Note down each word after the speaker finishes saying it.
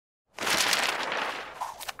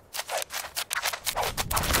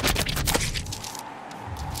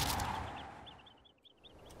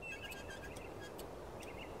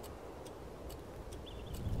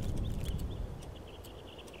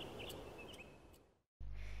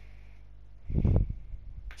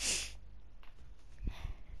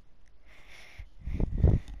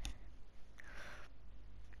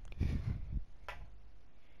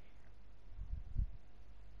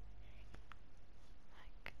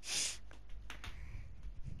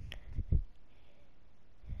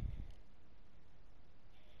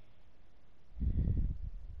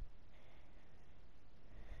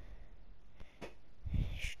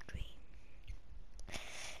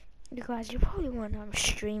Guys, you probably wonder I'm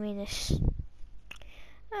streaming this.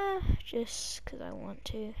 Just because I want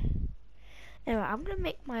to. Anyway, I'm gonna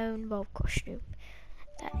make my own Bob costume.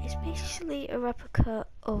 That is basically a replica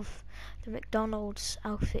of the McDonald's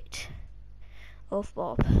outfit of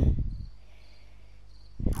Bob.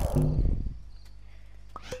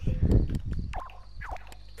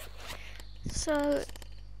 So,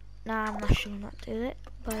 nah, I'm actually not doing it,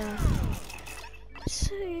 but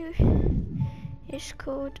so it's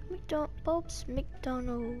called Bob's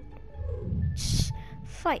McDonald's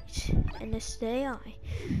Fight, and this is the AI.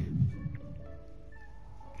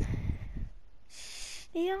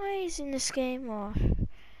 The AIs in this game are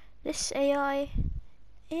this AI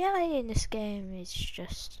in this game is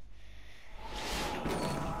just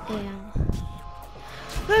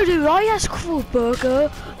How do I ask for a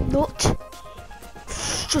burger, not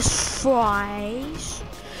just fries?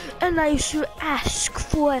 And I used to ask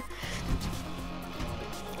for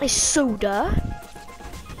a soda,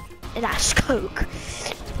 and that's Coke.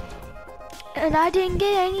 And I didn't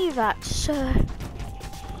get any of that, so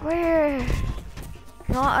we're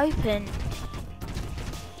not open.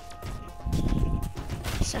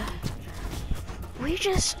 So we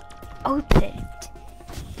just opened.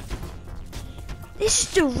 This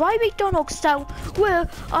is the right McDonald's style where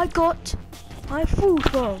I got my food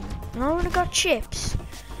from. And I only got chips.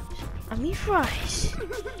 I mean fries.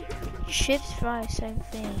 Chips, fries, same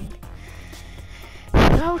thing.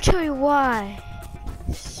 And I'll tell you why.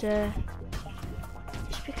 It's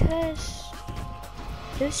because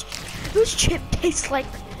those chips taste like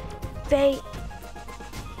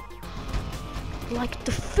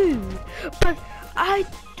the food, but I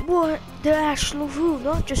want the actual food,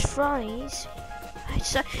 not just fries.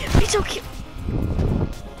 It's okay.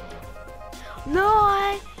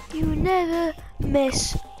 No, you never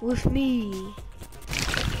mess with me.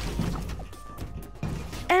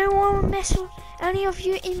 Anyone wanna mess with? Any of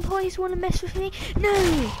you employees wanna mess with me? No.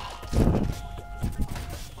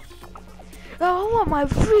 Oh, I want my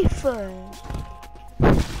refund.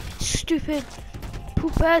 Stupid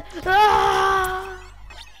poophead. Ah!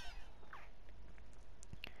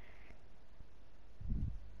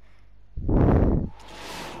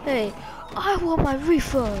 Hey, I want my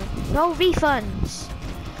refund. No refunds.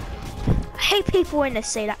 I hate people when they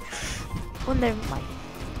say that on their mic.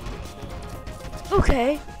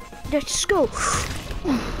 Okay, let's go.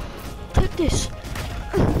 Take this.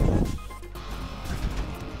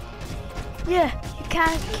 Yeah, you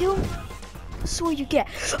can't kill me. That's what you get.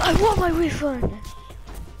 I want my refund.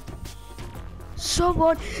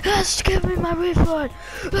 Someone has to give me my refund.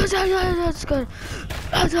 Let's go.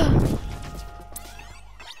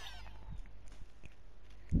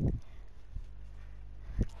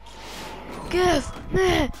 Give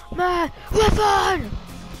me my refund.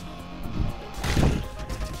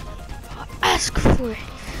 I asked for it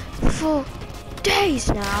for days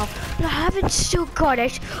now, and I haven't still got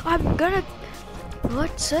it. I'm gonna.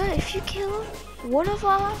 What, sir? If you kill one of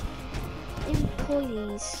our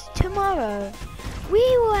employees tomorrow, we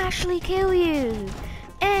will actually kill you,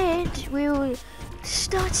 and we will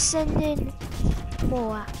start sending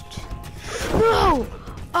more out. No,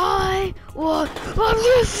 I want a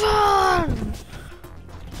refund.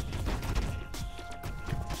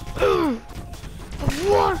 I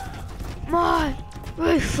want my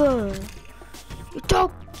refund. You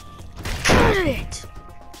don't get it.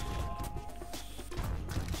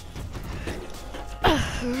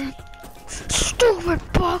 Stupid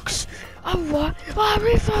box! I want my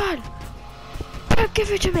refund! Don't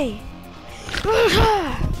give it to me!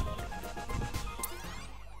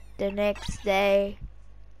 The next day.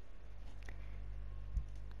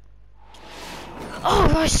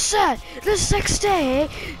 Oh, I said this next day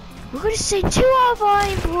we're gonna send 2 of our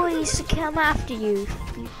employees to come after you.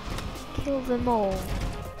 You kill them all.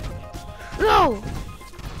 No!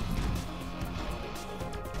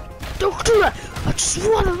 Don't do that! I just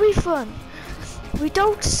want a refund. We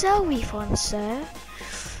don't sell refunds, sir.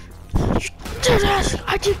 You did ask.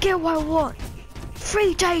 I did get what I want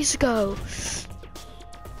 3 days ago.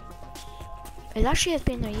 It actually has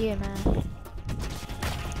been a year, man.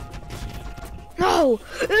 No,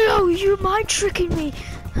 no, you mind tricking me?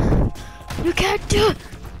 You can't do it.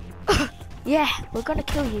 Yeah, we're gonna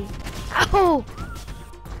kill you. Ow!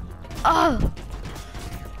 Oh.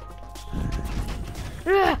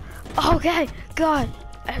 Yeah. Okay, God,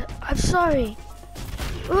 I'm sorry.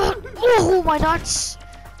 Oh, my nuts!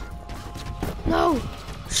 No!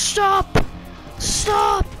 Stop!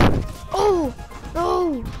 Stop! Oh,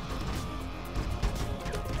 no!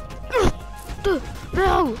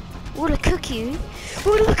 No! Wanna cook you?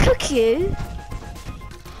 Wanna cook you?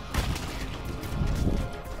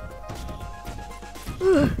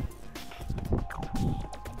 Ugh.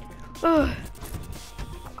 Ugh.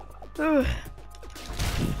 Ugh.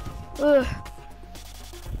 Ugh.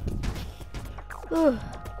 Ugh.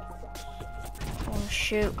 Oh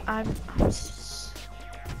shoot,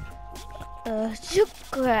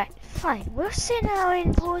 Zucker. Fine, we'll send our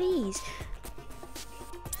employees.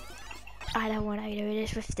 I don't want to do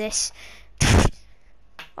this with this.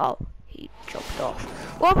 Oh, he chopped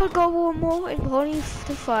off. Well, we'll go one more employee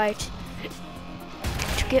to fight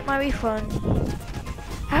to get my refund.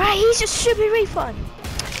 Ah, he's a stupid refund.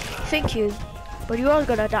 Thank you, but you are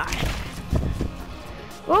gonna die.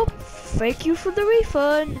 Well, thank you for the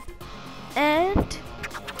refund, and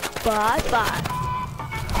bye bye.